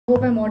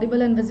Hope I'm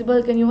audible and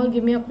visible. Can you all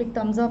give me a quick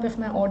thumbs up if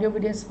my audio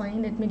video is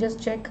fine? Let me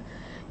just check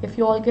if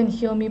you all can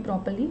hear me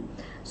properly.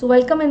 So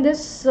welcome in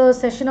this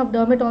session of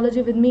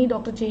dermatology with me,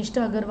 Dr.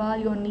 Chesta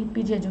Aggarwal, your NEET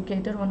PG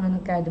educator on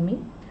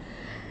Unacademy.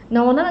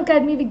 Now on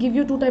Unacademy we give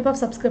you two type of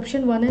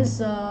subscription. One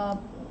is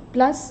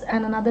Plus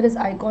and another is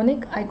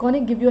Iconic.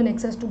 Iconic give you an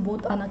access to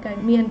both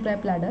Unacademy and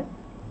Prep Ladder.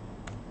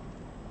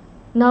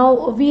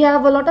 Now we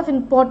have a lot of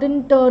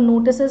important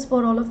notices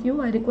for all of you.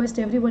 I request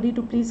everybody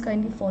to please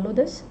kindly follow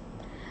this.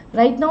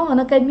 Right now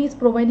Unacademy is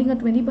providing a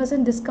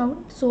 20%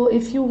 discount. So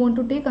if you want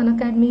to take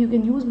Unacademy, you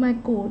can use my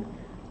code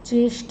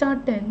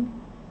CHESTA10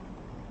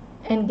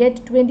 and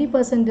get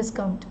 20%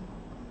 discount.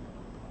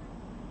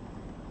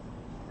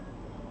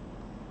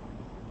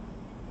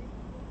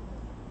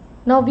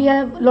 Now we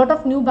have a lot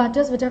of new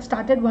batches which have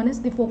started. One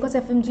is the Focus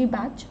FMG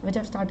batch which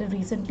have started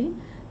recently.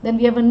 Then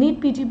we have a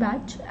NEET PG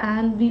batch,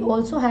 and we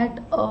also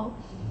had a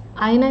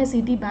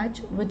INI-CT batch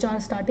which are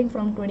starting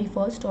from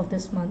 21st of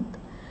this month.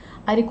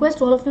 I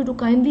request all of you to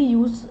kindly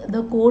use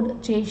the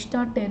code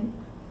CHESTA10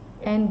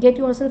 and get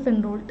yourself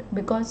enrolled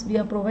because we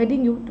are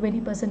providing you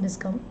 20%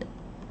 discount.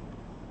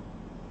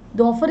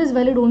 The offer is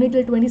valid only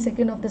till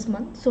 22nd of this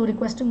month, so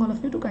requesting all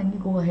of you to kindly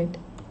go ahead.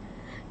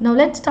 Now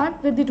let's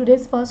start with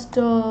today's first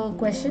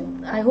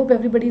question. I hope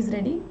everybody is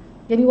ready.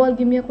 Can you all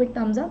give me a quick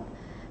thumbs up?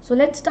 So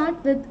let's start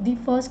with the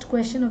first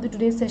question of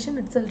today's session.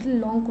 It's a little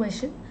long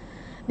question.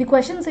 The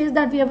question says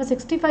that we have a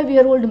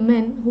 65-year-old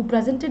man who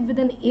presented with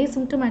an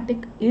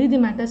asymptomatic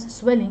erythematous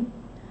swelling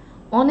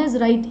on his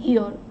right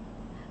ear,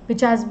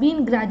 which has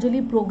been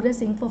gradually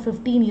progressing for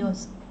 15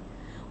 years.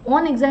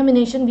 On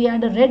examination, we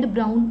had a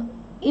red-brown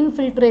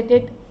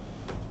infiltrated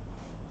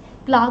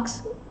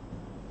plaques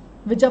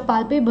which are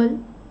palpable.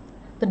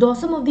 The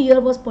dorsum of the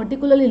ear was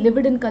particularly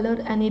livid in color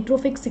and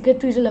atrophic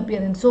cicatricial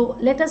appearance. So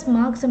let us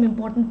mark some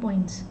important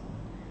points.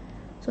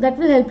 So that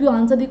will help you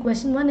answer the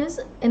question. One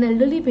is an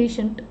elderly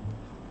patient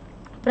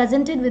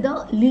presented with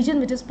a lesion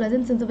which is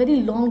present since a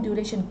very long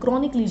duration,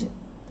 chronic lesion.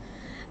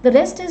 The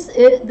rest is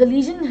the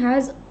lesion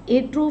has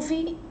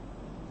atrophy,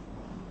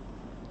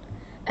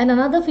 and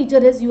another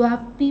feature is you have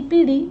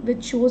PPD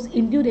which shows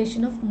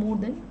induration of more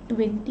than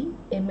 20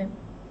 mm.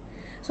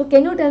 So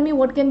can you tell me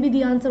what can be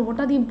the answer? What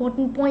are the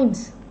important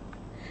points?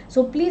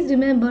 So please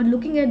remember,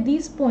 looking at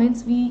these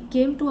points, we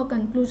came to a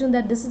conclusion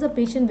that this is a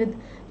patient with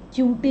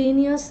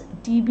cutaneous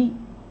TB,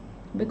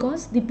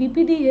 because the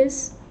PPD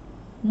is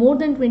more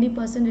than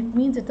 20%. It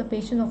means it's a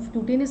patient of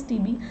cutaneous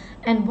TB.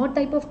 And what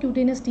type of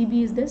cutaneous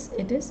TB is this?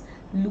 It is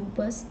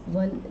lupus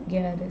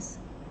vulgaris.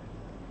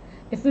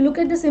 If you look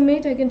at this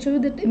image, I can show you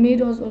that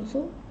image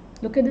also.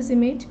 Look at this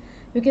image.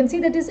 You can see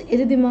that is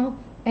erythema.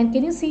 And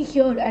can you see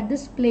here at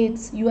this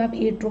plates you have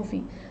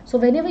atrophy. So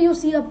whenever you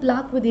see a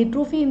plaque with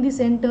atrophy in the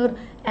center,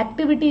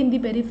 activity in the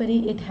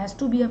periphery, it has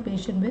to be a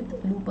patient with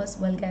lupus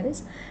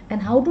vulgaris.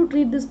 And how to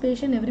treat this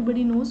patient?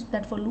 Everybody knows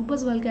that for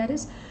lupus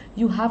vulgaris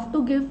you have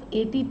to give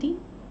ATT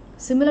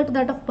similar to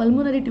that of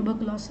pulmonary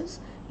tuberculosis.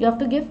 You have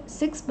to give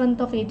 6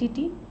 months of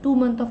ATT, 2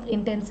 months of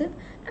intensive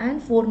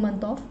and 4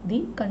 months of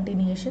the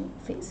continuation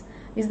phase.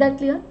 Is that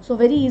clear? So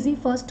very easy,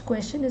 first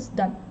question is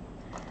done.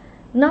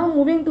 Now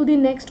moving to the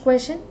next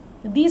question.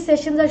 These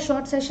sessions are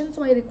short sessions,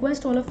 so I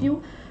request all of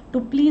you to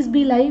please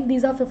be live.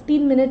 These are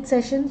 15-minute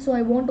sessions, so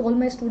I want all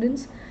my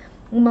students,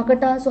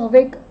 Makata,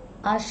 Sovik,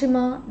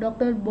 Ashima,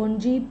 Dr.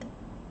 Bonjit,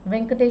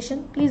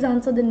 Venkateshan, please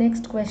answer the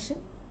next question.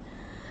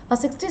 A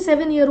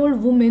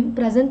 67-year-old woman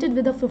presented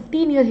with a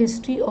 15-year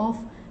history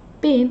of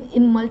pain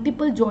in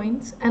multiple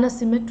joints and a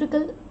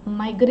symmetrical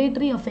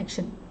migratory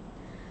affection.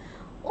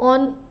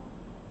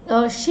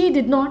 She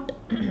did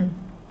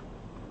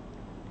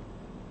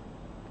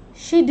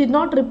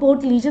not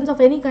report lesions of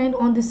any kind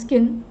on the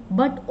skin,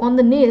 but on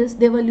the nails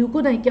there were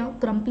leukonychia,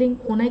 crumpling,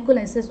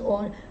 onycholysis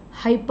or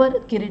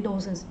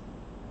hyperkeratosis.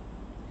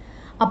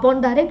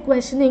 Upon direct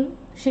questioning,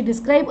 she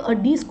described a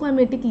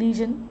desquamatic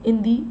lesion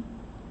in the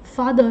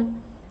father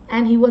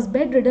and he was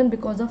bedridden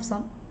because of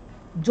some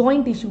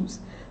joint issues.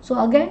 So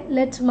again,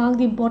 let's mark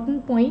the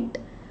important point.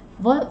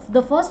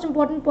 The first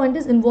important point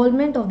is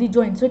involvement of the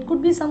joint. So it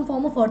could be some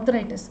form of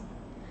arthritis.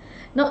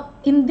 Now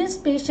in this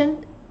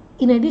patient,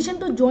 in addition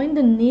to joint,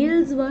 the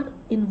nails were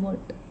invert.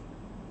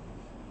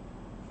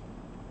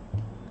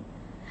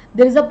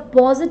 There is a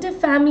positive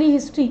family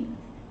history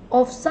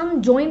of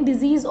some joint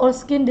disease or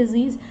skin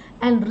disease,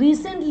 and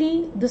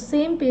recently the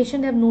same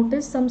patient have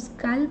noticed some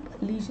scalp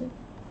lesion.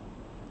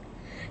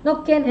 Now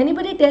can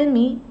anybody tell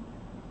me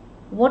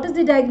what is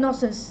the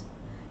diagnosis?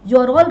 You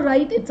are all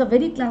right, it's a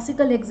very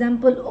classical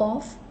example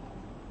of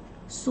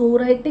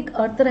psoriatic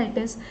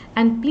arthritis.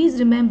 And please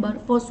remember,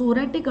 for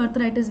psoriatic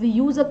arthritis we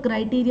use a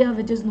criteria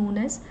which is known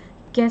as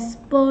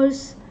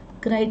Kasper's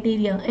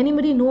criteria.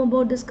 Anybody know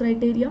about this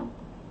criteria?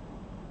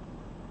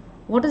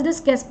 What is this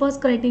Kasper's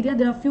criteria?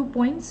 There are few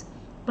points.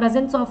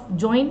 Presence of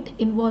joint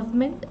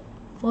involvement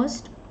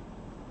first.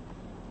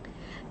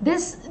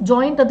 This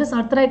joint or this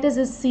arthritis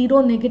is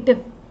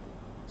seronegative.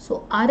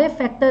 So RF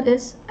factor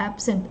is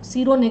absent,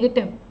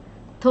 seronegative.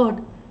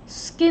 Third,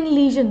 skin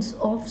lesions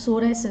of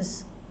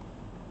psoriasis.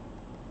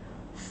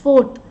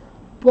 Fourth,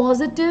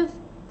 positive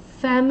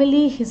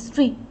family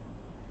history.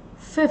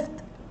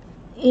 Fifth,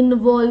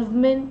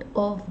 involvement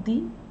of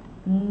the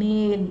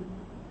nail.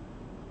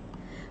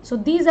 So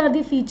these are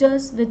the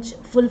features which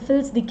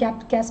fulfills the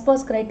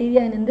Casper's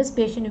criteria, and in this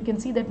patient you can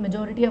see that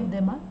majority of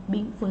them are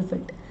being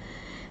fulfilled.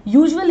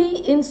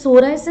 Usually in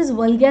psoriasis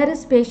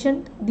vulgaris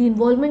patient, the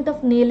involvement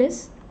of nail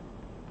is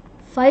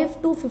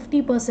 5 to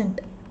 50%.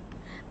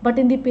 But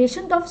in the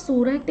patient of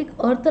psoriatic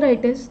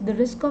arthritis, the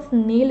risk of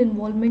nail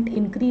involvement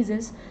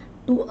increases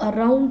to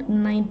around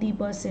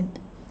 90%.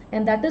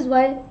 And that is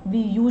why we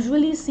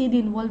usually see the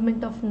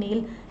involvement of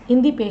nail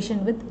in the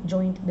patient with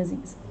joint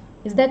disease.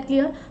 Is that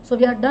clear? So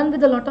we are done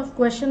with a lot of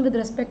questions with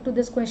respect to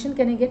this question.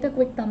 Can I get a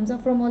quick thumbs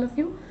up from all of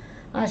you?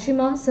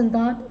 Ashima,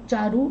 Siddharth,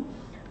 Charu,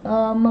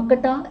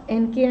 Makata,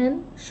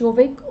 NKN,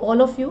 Shovik,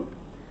 all of you.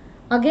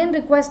 Again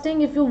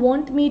requesting, if you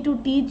want me to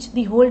teach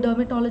the whole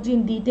dermatology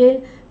in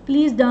detail,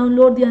 please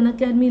download the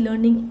Unacademy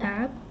Learning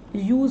app,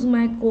 use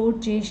my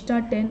code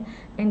CHESTA10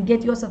 and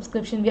get your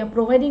subscription. We are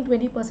providing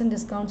 20%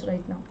 discounts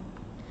right now.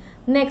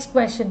 Next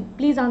question,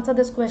 please answer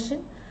this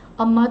question.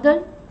 A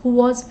mother who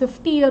was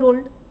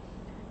 50-year-old,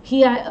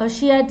 she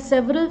had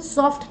several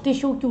soft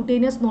tissue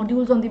cutaneous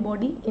nodules on the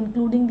body,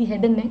 including the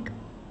head and neck.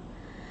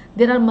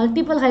 There are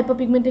multiple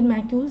hyperpigmented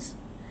macules.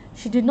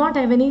 She did not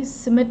have any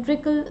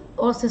symmetrical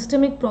or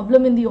systemic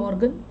problem in the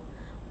organ.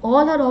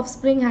 All her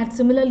offspring had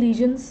similar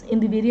lesions in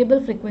the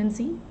variable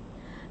frequency.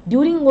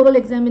 During oral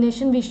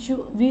examination,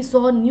 we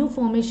saw new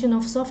formation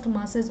of soft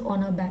masses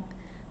on her back.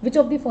 Which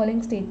of the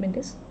following statement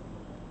is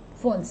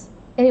false?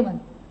 Anyone?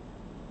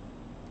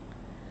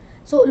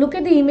 So look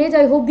at the image.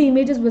 I hope the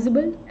image is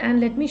visible,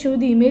 and let me show you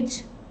the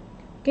image.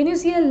 Can you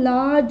see a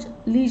large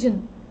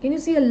lesion? Can you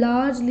see a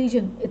large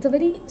lesion? It's a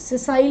very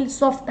sessile,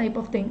 soft type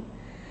of thing.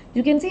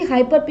 You can see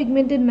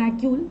hyperpigmented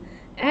macule,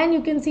 and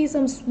you can see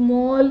some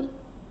small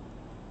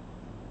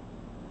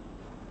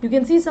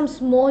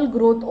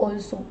growth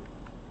also.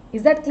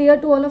 Is that clear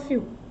to all of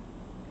you?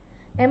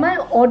 Am I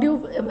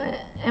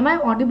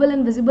audible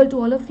and visible to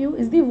all of you?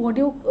 Is the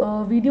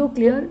video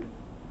clear?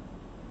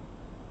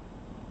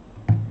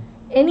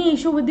 Any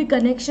issue with the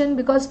connection?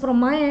 Because from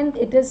my end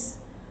it is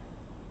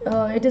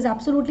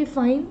absolutely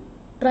fine.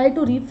 Try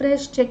to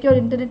refresh, check your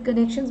internet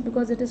connections,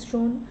 because it is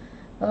shown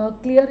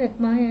clear at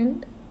my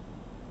end.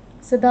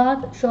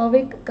 Siddharth,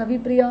 Shavik,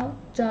 Kavipriya,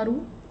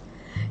 Charu.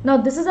 Now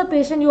this is a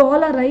patient, you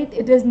all are right,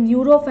 it is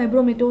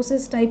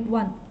neurofibromatosis type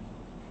 1.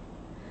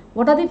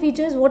 What are the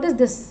features? What is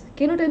this?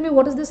 Can you tell me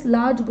what is this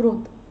large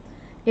growth?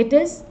 It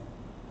is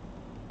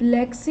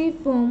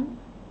plexiform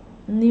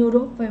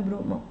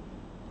neurofibroma.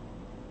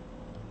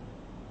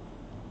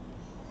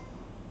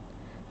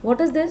 What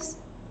is this?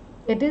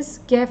 It is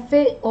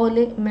cafe au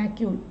lait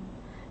macule.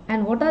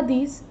 And what are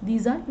these?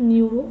 These are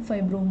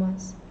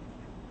neurofibromas.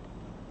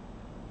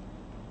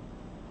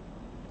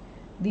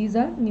 These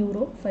are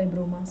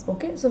neurofibromas.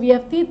 Okay, so we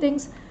have three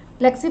things: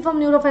 plexiform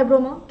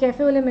neurofibroma,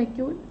 cafe au lait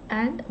macule,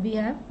 and we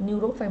have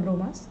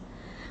neurofibromas.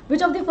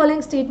 Which of the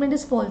following statement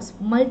is false?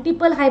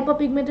 Multiple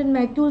hyperpigmented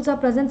macules are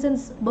present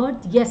since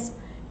birth. Yes,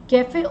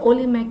 cafe au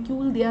lait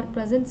macule, they are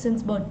present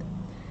since birth.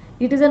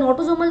 It is an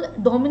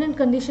autosomal dominant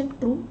condition,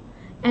 true.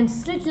 And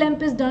slit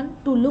lamp is done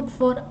to look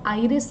for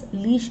iris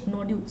leash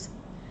nodules.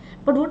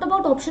 But what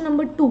about option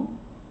number 2?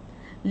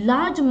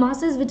 Large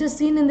masses which is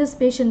seen in this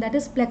patient, that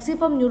is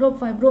plexiform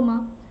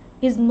neurofibroma,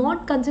 is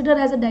not considered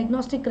as a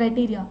diagnostic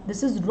criteria.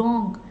 This is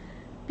wrong.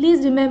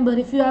 Please remember,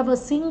 if you have a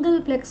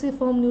single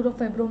plexiform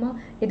neurofibroma,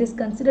 it is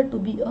considered to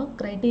be a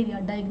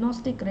criteria,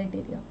 diagnostic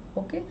criteria.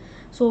 Okay.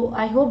 So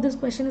I hope this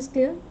question is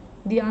clear.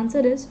 The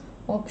answer is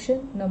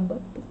option number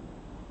 2.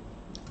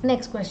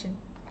 Next question.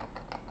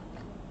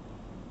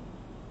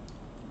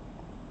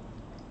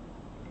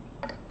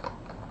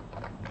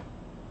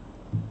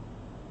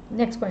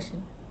 Next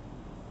question.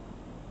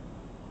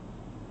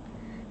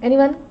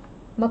 Anyone?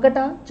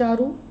 Makata,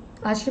 Charu,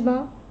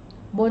 Ashima,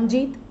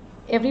 Bonjeet,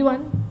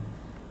 everyone?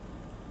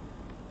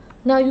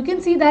 Now you can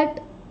see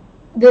that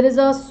there is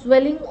a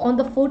swelling on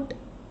the foot,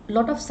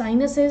 lot of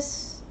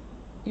sinuses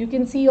you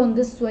can see on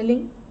this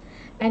swelling.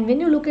 And when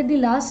you look at the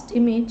last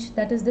image,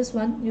 that is this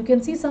one, you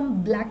can see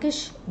some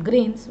blackish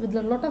grains with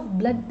a lot of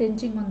blood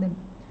tinting on them.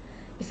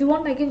 If you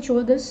want, I can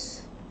show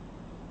this.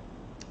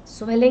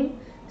 Swelling,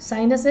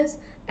 sinuses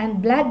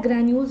and black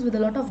granules with a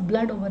lot of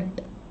blood over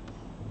it.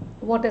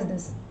 What is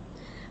this?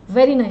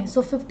 Very nice.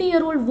 So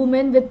 50-year-old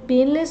woman with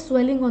painless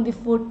swelling on the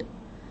foot,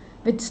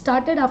 which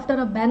started after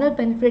a banal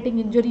penetrating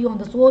injury on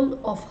the sole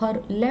of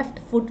her left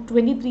foot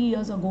 23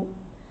 years ago.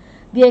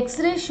 The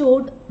X-ray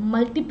showed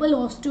multiple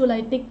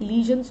osteolytic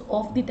lesions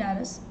of the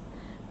teres.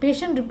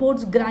 Patient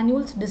reports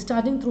granules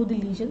discharging through the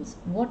lesions.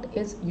 What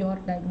is your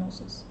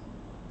diagnosis?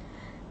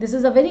 This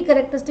is a very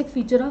characteristic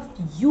feature of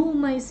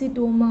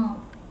eumycetoma.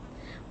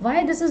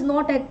 Why this is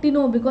not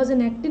actino? Because in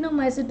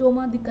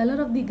actinomycetoma, the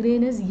color of the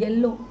grain is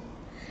yellow.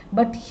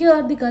 But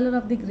here the color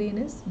of the grain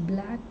is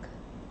black.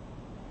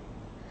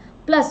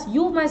 Plus,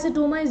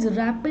 eumycetoma is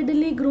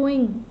rapidly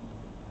growing.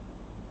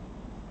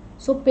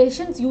 So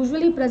patients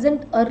usually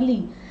present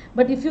early.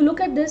 But if you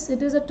look at this,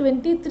 it is a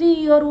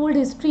 23-year-old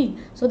history.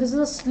 So this is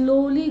a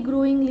slowly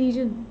growing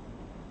lesion.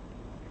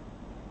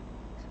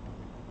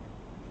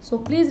 So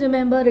please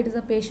remember, it is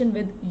a patient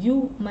with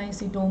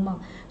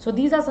eumycetoma. So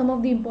these are some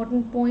of the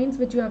important points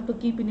which you have to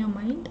keep in your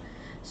mind.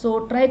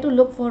 So try to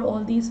look for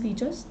all these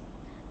features.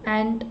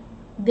 And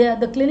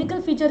the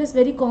clinical feature is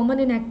very common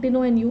in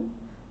actino and u.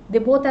 They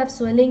both have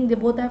swelling, they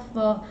both have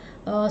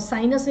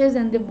sinuses,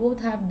 and they both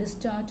have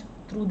discharge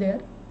through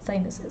their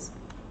sinuses.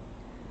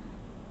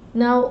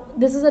 Now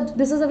this is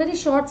a very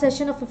short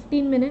session of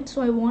 15 minutes,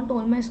 so I want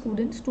all my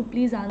students to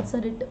please answer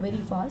it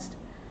very fast.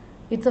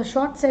 It's a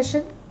short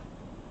session.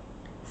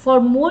 For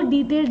more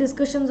detailed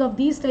discussions of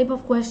these type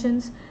of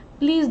questions,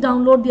 please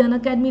download the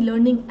Unacademy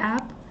Learning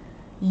app.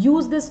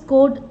 Use this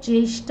code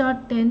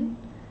CHESTA10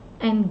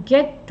 and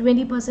get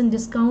 20%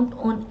 discount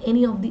on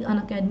any of the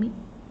Unacademy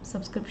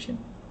subscription.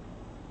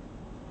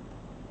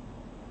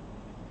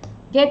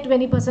 Get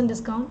 20%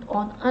 discount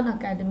on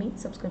Unacademy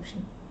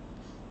subscription.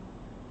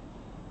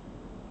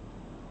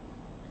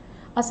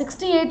 A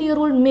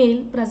 68-year-old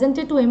male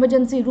presented to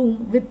emergency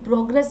room with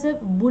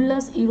progressive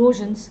bullous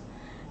erosions,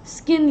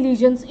 skin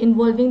lesions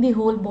involving the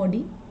whole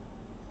body.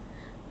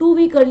 2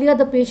 weeks earlier,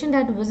 the patient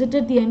had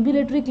visited the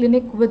ambulatory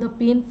clinic with a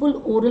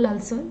painful oral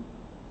ulcer.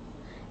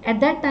 At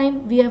that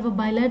time, we have a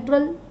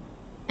bilateral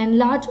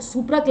enlarged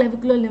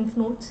supraclavicular lymph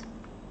nodes.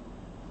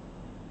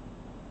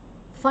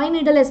 Fine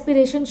needle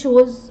aspiration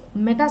shows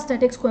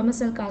metastatic squamous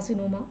cell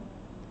carcinoma.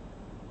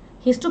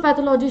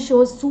 Histopathology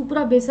shows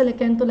suprabasal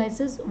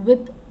acantholysis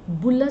with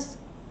bullous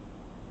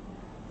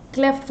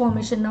cleft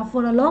formation. Now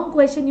for a long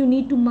question, you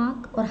need to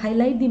mark or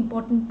highlight the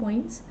important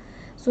points.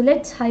 So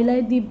let's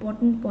highlight the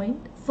important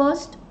point.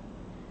 First,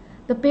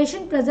 the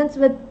patient presents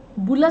with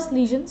bullous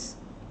lesions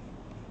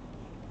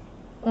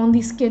on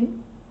the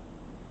skin.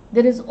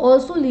 There is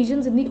also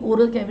lesions in the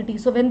oral cavity.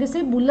 So when they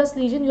say bullous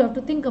lesion, you have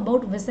to think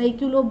about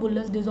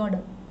vesiculobullous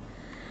disorder.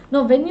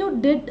 Now when you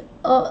did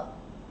a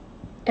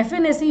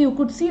FNSE, you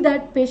could see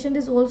that patient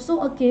is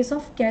also a case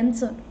of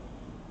cancer.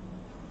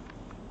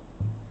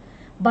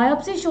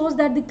 Biopsy shows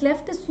that the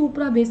cleft is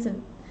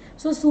suprabasal.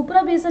 So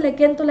suprabasal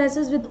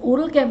acantholysis with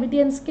oral cavity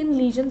and skin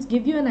lesions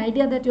give you an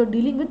idea that you're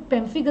dealing with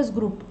pemphigus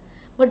group.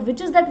 But which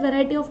is that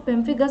variety of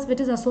pemphigus which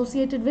is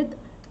associated with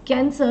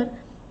cancer?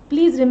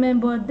 Please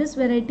remember, this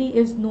variety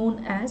is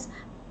known as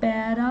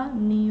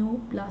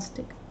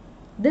paraneoplastic.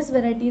 This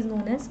variety is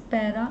known as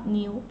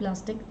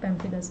paraneoplastic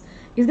pemphigus.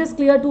 Is this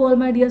clear to all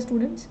my dear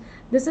students?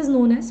 This is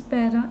known as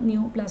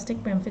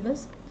paraneoplastic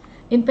pemphigus.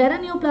 In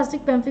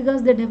paraneoplastic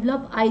pemphigus, they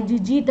develop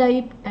IgG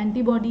type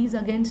antibodies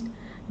against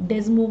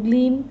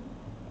desmoglein.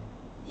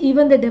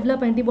 Even they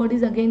develop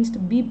antibodies against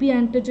BP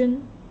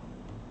antigen.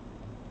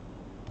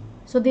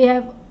 So they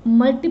have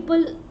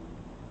multiple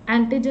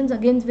antigens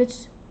against which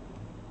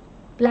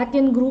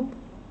plaquin group.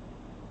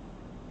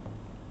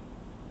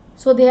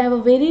 So they have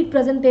a varied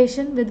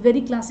presentation with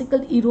very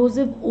classical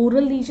erosive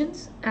oral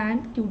lesions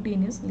and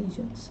cutaneous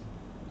lesions.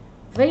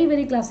 Very,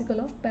 very classical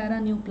of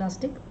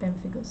paraneoplastic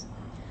pemphigus.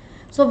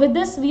 So with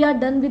this, we are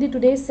done with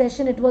today's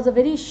session. It was a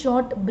very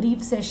short,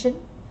 brief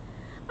session.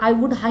 I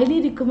would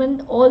highly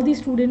recommend all the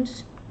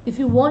students, if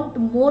you want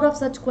more of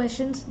such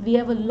questions, we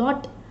have a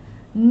lot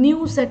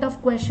new set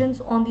of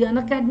questions on the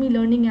Unacademy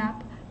Learning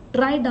app.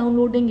 Try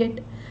downloading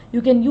it.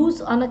 You can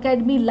use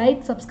Unacademy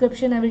Lite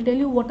subscription. I will tell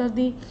you what are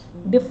the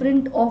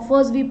different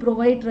offers we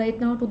provide right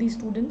now to the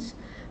students.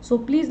 So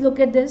please look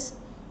at this.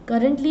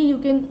 Currently, you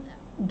can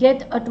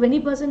get a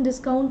 20%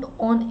 discount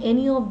on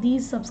any of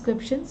these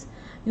subscriptions.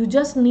 You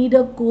just need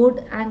a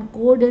code, and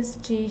code is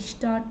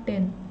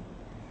CHESTA10.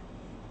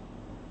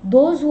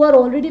 Those who are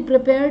already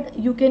prepared,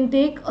 you can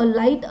take a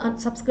light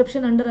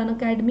subscription under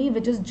Unacademy,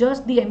 which is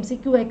just the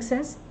MCQ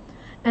access.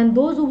 And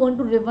those who want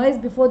to revise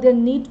before their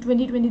NEET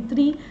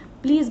 2023,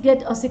 please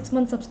get a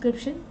 6-month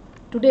subscription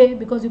today,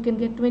 because you can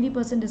get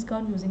 20%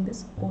 discount using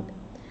this code.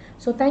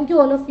 So thank you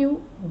all of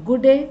you.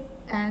 Good day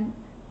and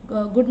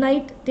good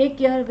night. Take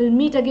care. We'll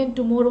meet again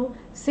tomorrow,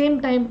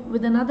 same time,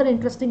 with another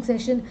interesting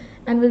session,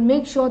 and we'll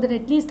make sure that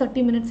at least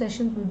 30-minute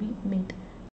sessions will be made.